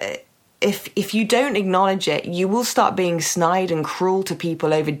if you don't acknowledge it, you will start being snide and cruel to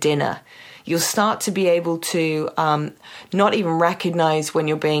people over dinner. You'll start to be able to not even recognize when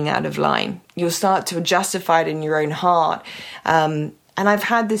you're being out of line. You'll start to justify it in your own heart. And I've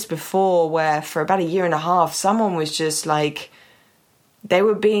had this before where for about 1.5 years, someone was just like, they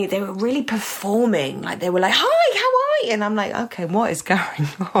were really performing. Like they were like, hi, how are you? And I'm like, okay, what is going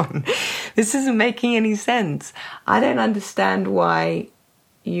on? This isn't making any sense. I don't understand why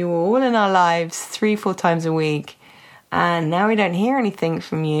you were all in our lives 3-4 times a week, and now we don't hear anything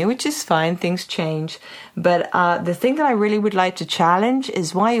from you, which is fine, things change. But the thing that I really would like to challenge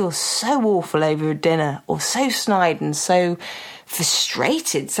is why you're so awful over dinner, or so snide and so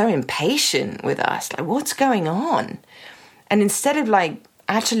frustrated, so impatient with us. Like, what's going on? And instead of like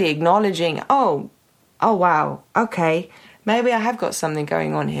actually acknowledging, oh wow, okay, maybe I have got something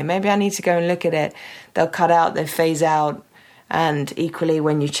going on here. Maybe I need to go and look at it. They'll cut out, they'll phase out. And equally,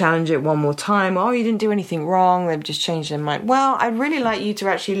 when you challenge it one more time, oh, you didn't do anything wrong, they've just changed their mind. Well, I'd really like you to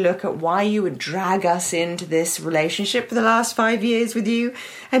actually look at why you would drag us into this relationship for the last 5 years with you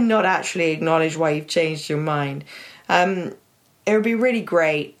and not actually acknowledge why you've changed your mind. It would be really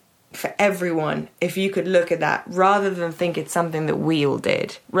great for everyone if you could look at that rather than think it's something that we all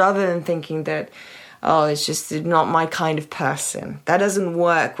did, rather than thinking that, oh, it's just not my kind of person. That doesn't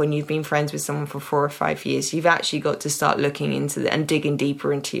work when you've been friends with someone for 4 or 5 years. You've actually got to start looking into and digging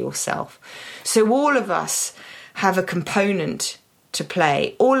deeper into yourself. So all of us have a component to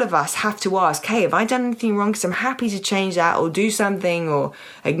play. All of us have to ask, hey, have I done anything wrong? Because I'm happy to change that or do something or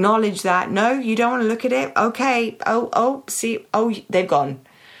acknowledge that. No, you don't want to look at it? Okay. See, they've gone.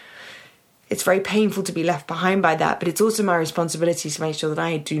 It's very painful to be left behind by that, but it's also my responsibility to make sure that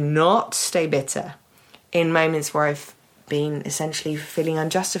I do not stay bitter in moments where I've been essentially feeling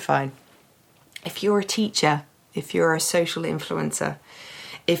unjustified. If you're a teacher, if you're a social influencer,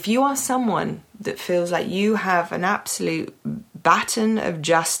 if you are someone that feels like you have an absolute baton of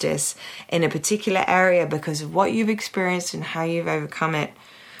justice in a particular area because of what you've experienced and how you've overcome it,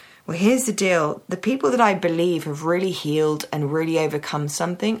 well, here's the deal. The people that I believe have really healed and really overcome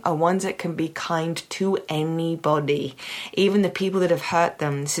something are ones that can be kind to anybody, even the people that have hurt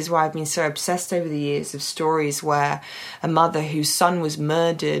them. This is why I've been so obsessed over the years of stories where a mother whose son was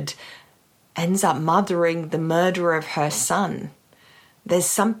murdered ends up mothering the murderer of her son. There's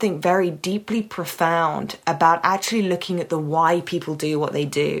something very deeply profound about actually looking at the why people do what they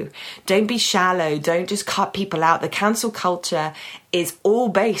do. Don't be shallow. Don't just cut people out. The cancel culture is all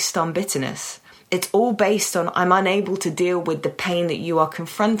based on bitterness. It's all based on I'm unable to deal with the pain that you are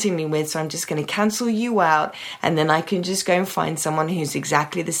confronting me with, so I'm just going to cancel you out, and then I can just go and find someone who's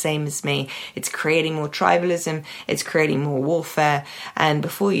exactly the same as me. It's creating more tribalism. It's creating more warfare. And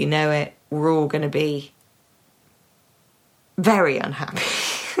before you know it, we're all going to be very unhappy.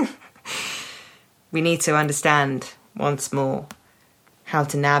 We need to understand once more how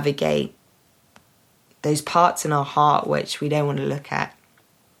to navigate those parts in our heart which we don't want to look at.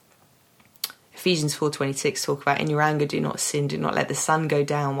 Ephesians 4:26 talk about, in your anger do not sin, do not let the sun go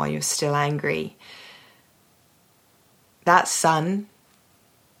down while you're still angry. That sun,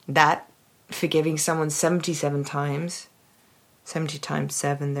 that forgiving someone 77 times, 70 times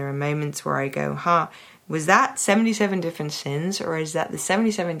 7, there are moments where I go, was that 77 different sins, or is that the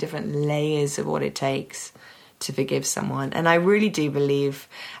 77 different layers of what it takes to forgive someone? And I really do believe,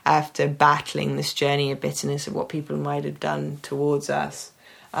 after battling this journey of bitterness of what people might have done towards us,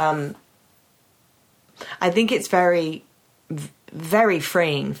 I think it's very, very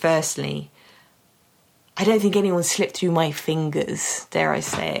freeing, firstly. I don't think anyone slipped through my fingers, dare I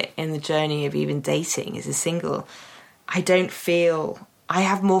say it, in the journey of even dating as a single. I don't feel I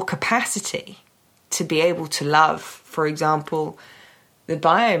have more capacity to be able to love, for example, the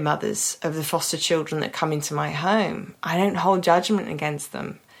bio mothers of the foster children that come into my home. I don't hold judgment against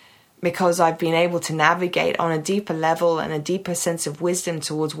them because I've been able to navigate on a deeper level and a deeper sense of wisdom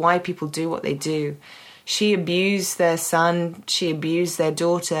towards why people do what they do. She abused their son, she abused their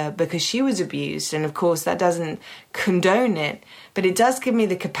daughter because she was abused. And of course, that doesn't condone it, but it does give me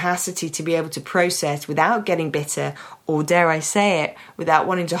the capacity to be able to process without getting bitter, or dare I say it, without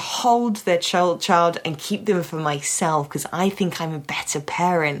wanting to hold their child and keep them for myself because I think I'm a better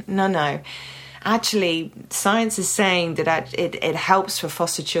parent. No. Actually, science is saying that it helps for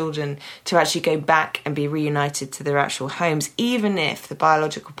foster children to actually go back and be reunited to their actual homes, even if the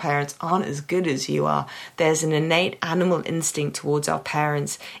biological parents aren't as good as you are. There's an innate animal instinct towards our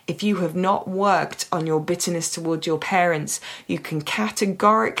parents. If you have not worked on your bitterness towards your parents, you can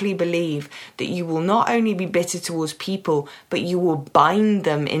categorically believe that you will not only be bitter towards people, but you will bind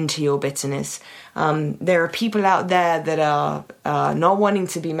them into your bitterness. There are people out there that are not wanting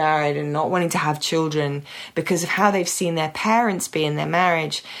to be married and not wanting to have children because of how they've seen their parents be in their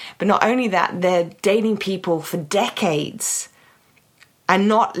marriage. But not only that, they're dating people for decades and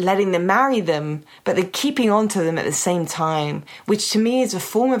not letting them marry them, but they're keeping on to them at the same time, which to me is a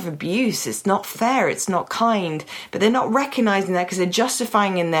form of abuse. It's not fair, it's not kind, but they're not recognizing that because they're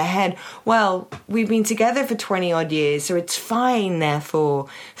justifying in their head, well, we've been together for 20 odd years, so it's fine, therefore,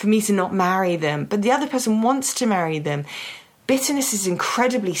 for me to not marry them. But the other person wants to marry them. Bitterness is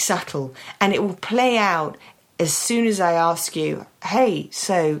incredibly subtle, and it will play out as soon as I ask you, hey,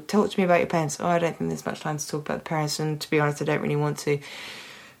 so talk to me about your parents. Oh, I don't think there's much time to talk about the parents, and to be honest, I don't really want to.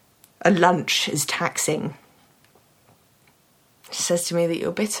 A lunch is taxing. She says to me that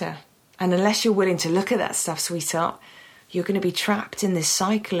you're bitter. And unless you're willing to look at that stuff, sweetheart, you're going to be trapped in this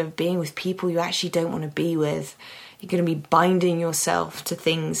cycle of being with people you actually don't want to be with. You're going to be binding yourself to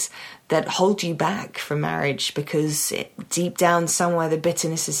things that hold you back from marriage because deep down somewhere the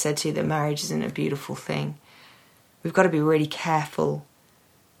bitterness has said to you that marriage isn't a beautiful thing. We've got to be really careful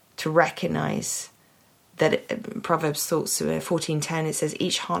to recognise that Proverbs 14:10, it says,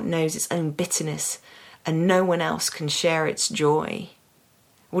 each heart knows its own bitterness and no one else can share its joy.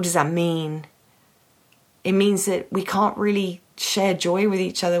 What does that mean? It means that we can't really share joy with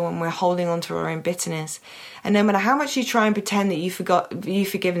each other when we're holding on to our own bitterness. And no matter how much you try and pretend that you've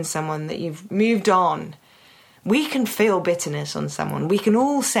forgiven someone, that you've moved on, we can feel bitterness on someone. We can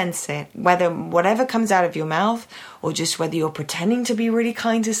all sense it, whatever comes out of your mouth, or just whether you're pretending to be really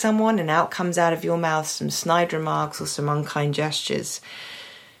kind to someone and out comes out of your mouth some snide remarks or some unkind gestures.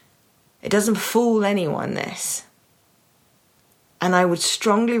 It doesn't fool anyone, this. And I would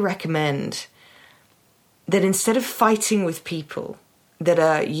strongly recommend that instead of fighting with people that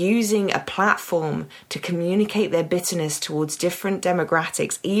are using a platform to communicate their bitterness towards different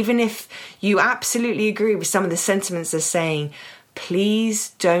demographics, even if you absolutely agree with some of the sentiments they're saying,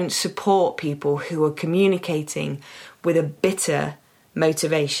 please don't support people who are communicating with a bitter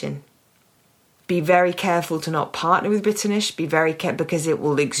motivation. Be very careful to not partner with bitterness. Be very careful because it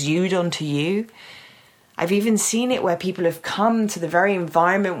will exude onto you. I've even seen it where people have come to the very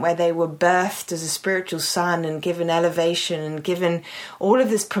environment where they were birthed as a spiritual son and given elevation and given all of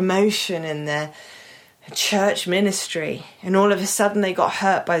this promotion in their church ministry. And all of a sudden they got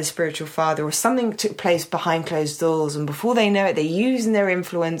hurt by the spiritual father, or something took place behind closed doors. And before they know it, they're using their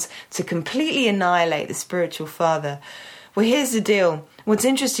influence to completely annihilate the spiritual father. Well, here's the deal. What's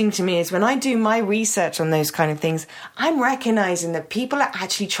interesting to me is when I do my research on those kind of things, I'm recognizing that people are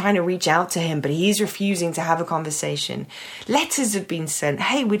actually trying to reach out to him, but he's refusing to have a conversation. Letters have been sent.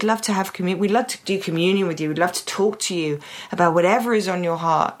 Hey, we'd love to have we'd love to do communion with you. We'd love to talk to you about whatever is on your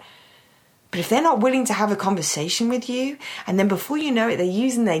heart. But if they're not willing to have a conversation with you, and then before you know it, they're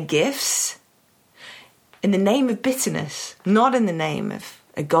using their gifts in the name of bitterness, not in the name of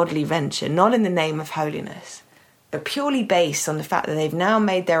a godly venture, not in the name of holiness, but purely based on the fact that they've now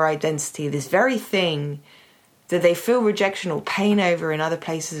made their identity this very thing that they feel rejection or pain over in other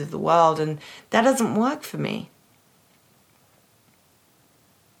places of the world, and that doesn't work for me.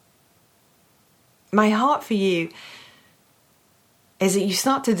 My heart for you is that you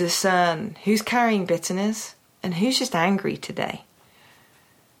start to discern who's carrying bitterness and who's just angry today.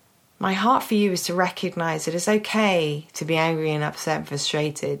 My heart for you is to recognise that it's okay to be angry and upset and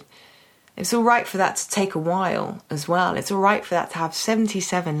frustrated. It's all right for that to take a while as well. It's all right for that to have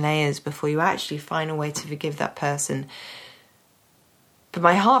 77 layers before you actually find a way to forgive that person. But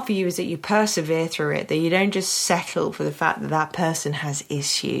my heart for you is that you persevere through it, that you don't just settle for the fact that that person has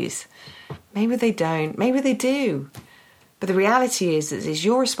issues. Maybe they don't, maybe they do. But the reality is that it's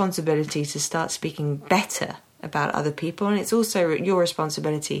your responsibility to start speaking better about other people, and it's also your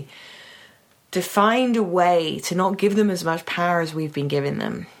responsibility find a way to not give them as much power as we've been giving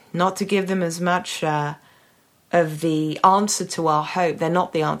them, not to give them as much of the answer to our hope. They're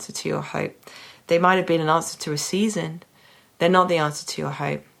not the answer to your hope. They might have been an answer to a season. They're not the answer to your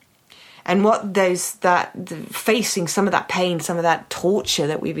hope. And facing some of that pain, some of that torture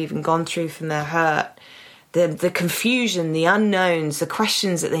that we've even gone through from their hurt, the confusion, the unknowns, the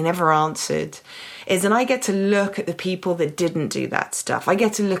questions that they never answered, is then I get to look at the people that didn't do that stuff. I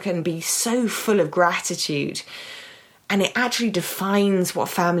get to look and be so full of gratitude. And it actually defines what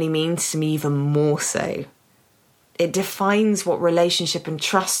family means to me even more so. It defines what relationship and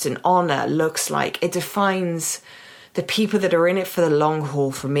trust and honour looks like. It defines the people that are in it for the long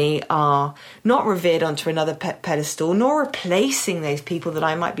haul for me are not revered onto another pedestal, nor replacing those people that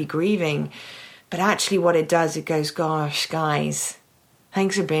I might be grieving. But actually what it does, it goes, gosh, guys,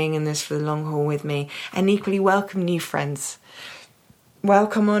 thanks for being in this for the long haul with me. And equally welcome new friends.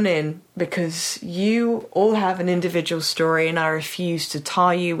 Welcome on in, because you all have an individual story, and I refuse to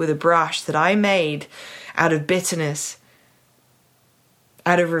tar you with a brush that I made out of bitterness,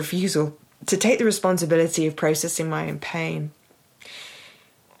 out of refusal to take the responsibility of processing my own pain.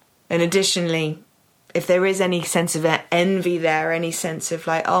 And additionally, if there is any sense of envy there, any sense of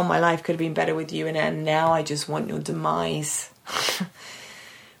like, oh, my life could have been better with you, and now I just want your demise.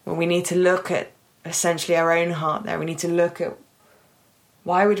 Well, we need to look at essentially our own heart there. We need to look at,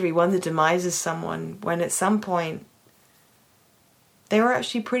 why would we want the demise of someone when at some point they were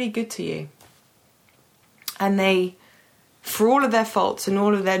actually pretty good to you? And they, for all of their faults and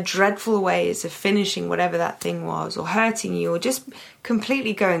all of their dreadful ways of finishing whatever that thing was, or hurting you, or just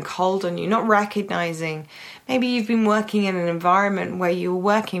completely going cold on you, not recognizing, maybe you've been working in an environment where you were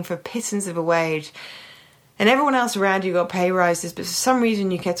working for pittance of a wage, and everyone else around you got pay rises, but for some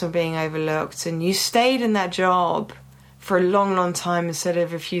reason you kept on being overlooked, and you stayed in that job for a long, long time instead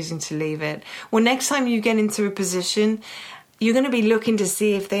of refusing to leave it. Well, next time you get into a position, you're going to be looking to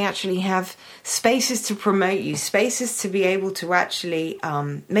see if they actually have spaces to promote you, spaces to be able to actually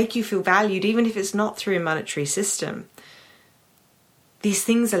make you feel valued, even if it's not through a monetary system. These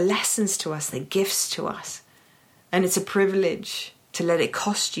things are lessons to us, they're gifts to us. And it's a privilege to let it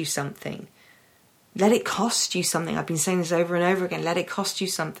cost you something. Let it cost you something. I've been saying this over and over again. Let it cost you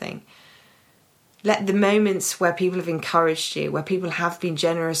something. Let the moments where people have encouraged you, where people have been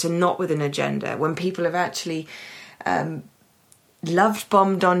generous and not with an agenda, when people have actually loved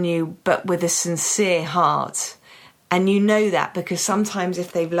bombed on you but with a sincere heart, and you know that because sometimes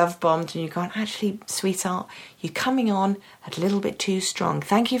if they've love bombed and you've gone, actually, sweetheart, you're coming on a little bit too strong,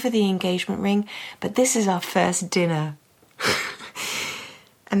 thank you for the engagement ring, but this is our first dinner.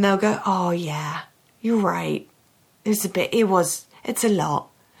 And they'll go, oh yeah, you're right, it's a lot,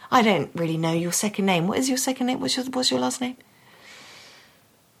 I don't really know your second name. What is your second name? What's your last name?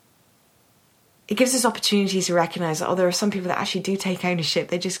 It gives us opportunities to recognise that, there are some people that actually do take ownership.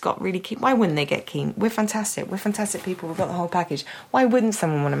 They just got really keen. Why wouldn't they get keen? We're fantastic. We're fantastic people. We've got the whole package. Why wouldn't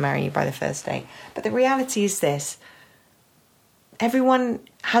someone want to marry you by the first date? But the reality is this. Everyone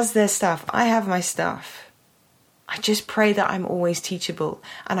has their stuff. I have my stuff. I just pray that I'm always teachable.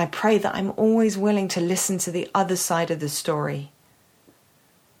 And I pray that I'm always willing to listen to the other side of the story.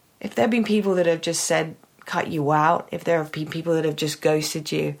 If there have been people that have just said, cut you out, if there have been people that have just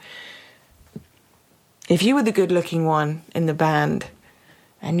ghosted you, if you were the good-looking one in the band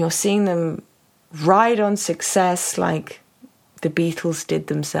and you're seeing them ride on success like the Beatles did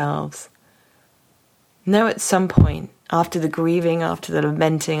themselves, know at some point, after the grieving, after the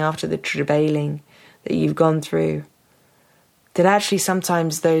lamenting, after the travailing that you've gone through, that actually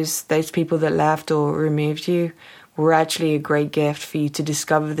sometimes those people that left or removed you were actually a great gift for you to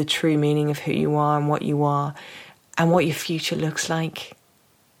discover the true meaning of who you are and what your future looks like.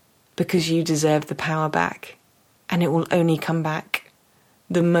 Because you deserve the power back, and it will only come back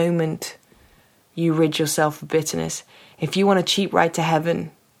the moment you rid yourself of bitterness. If you want a cheap ride to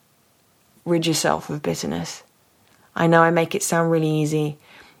heaven, rid yourself of bitterness. I know I make it sound really easy.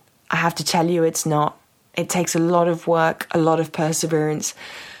 I have to tell you it's not. It takes a lot of work, a lot of perseverance.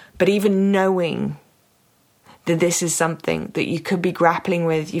 But even knowing that this is something that you could be grappling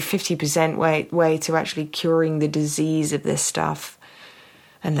with, you're 50% way to actually curing the disease of this stuff.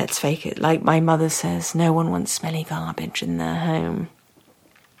 And let's fake it, like my mother says, no one wants smelly garbage in their home.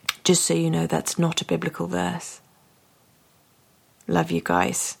 Just so you know, that's not a biblical verse. Love you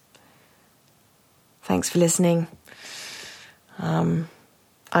guys. Thanks for listening. I'm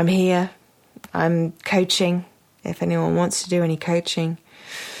here. I'm coaching, if anyone wants to do any coaching.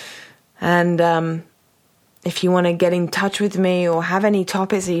 And if you want to get in touch with me or have any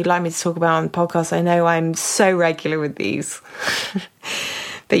topics that you'd like me to talk about on the podcast, I know I'm so regular with these.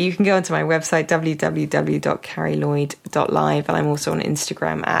 But you can go onto my website, www.carrielloyd.live, and I'm also on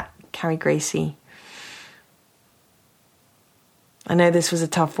Instagram at Carrie Gracie. I know this was a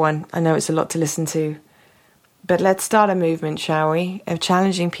tough one. I know it's a lot to listen to. But let's start a movement, shall we, of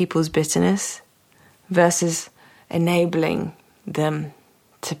challenging people's bitterness versus enabling them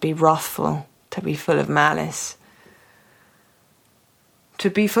to be wrathful, to be full of malice, to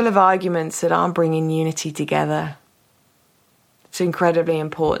be full of arguments that aren't bringing unity together. It's incredibly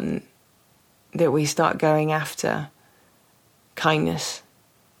important that we start going after kindness,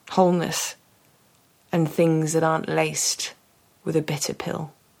 wholeness, and things that aren't laced with a bitter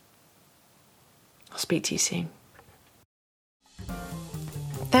pill. I'll speak to you soon.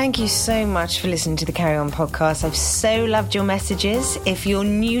 Thank you so much for listening to the Carry On podcast. I've so loved your messages. If you're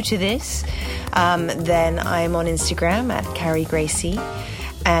new to this, then I'm on Instagram at Carrie Gracie,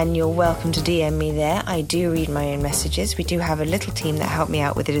 and you're welcome to DM me there. I do read my own messages. We do have a little team that help me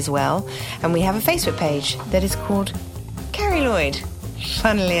out with it as well. And we have a Facebook page that is called Carrie Lloyd,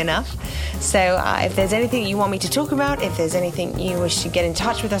 funnily enough. So if there's anything you want me to talk about, if there's anything you wish to get in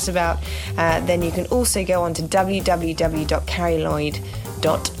touch with us about, then you can also go on to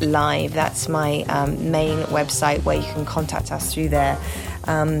www.carrielloyd.live. That's my main website where you can contact us through there.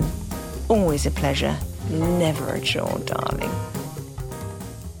 Always a pleasure, never a chore, darling.